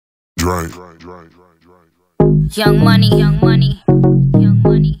Drink. Young money, young money, young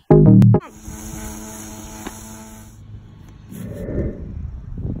money.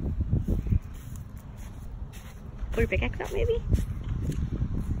 Pull your pickaxe out, maybe?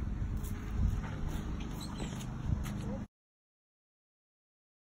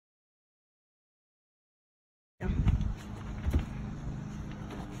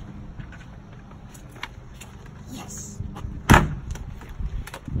 Yes.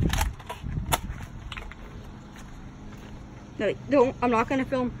 No, wait, don't. I'm not gonna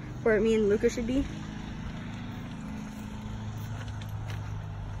film where me and Luca should be.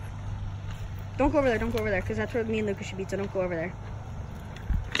 Don't go over there, don't go over there, because that's where me and Luca should be, so don't go over there.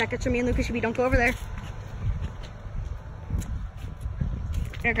 Jack, that's where me and Luca should be, don't go over there.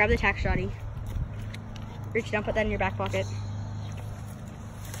 Here, grab the tack shoddy. Reach down, put that in your back pocket.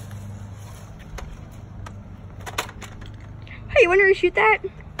 Hey, you want to reshoot that?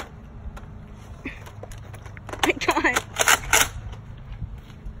 My God.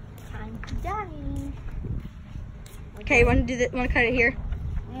 Time to daddy. Okay, you want to do that? Want to cut it here?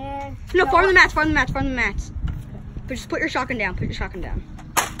 Yeah. No, farm the mats, farm the mats, farm the mats. But just put your shotgun down, put your shotgun down.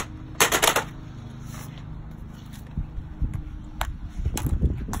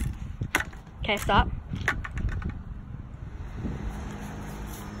 Okay, stop.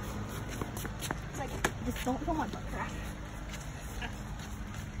 It's like, just don't go on butt crack.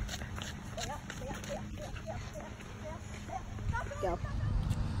 Go.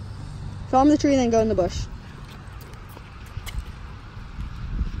 Farm the tree, then go in the bush.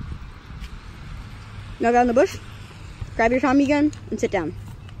 Now go in the bush, grab your Tommy gun, and sit down.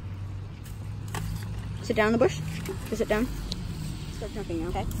 Sit down in the bush. Just sit down. Start jumping now,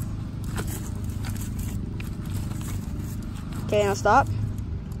 okay? Okay, now stop.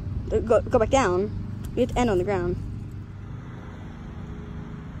 Go back down. You have to end on the ground.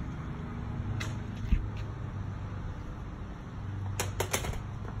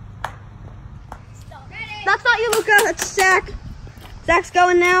 That's not you, Luca. That's Zach. Zach's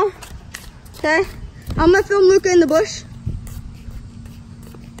going now. Okay. I'm gonna film Luca in the bush.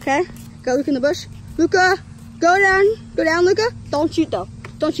 Okay. Go, Luca, in the bush. Luca, go down. Go down, Luca. Don't shoot though.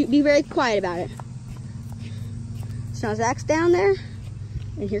 Don't shoot. Be very quiet about it. So now Zach's down there,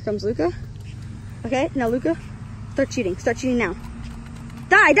 and here comes Luca. Okay. Now Luca, start shooting. Start shooting now.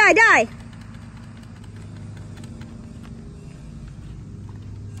 Die! Die! Die!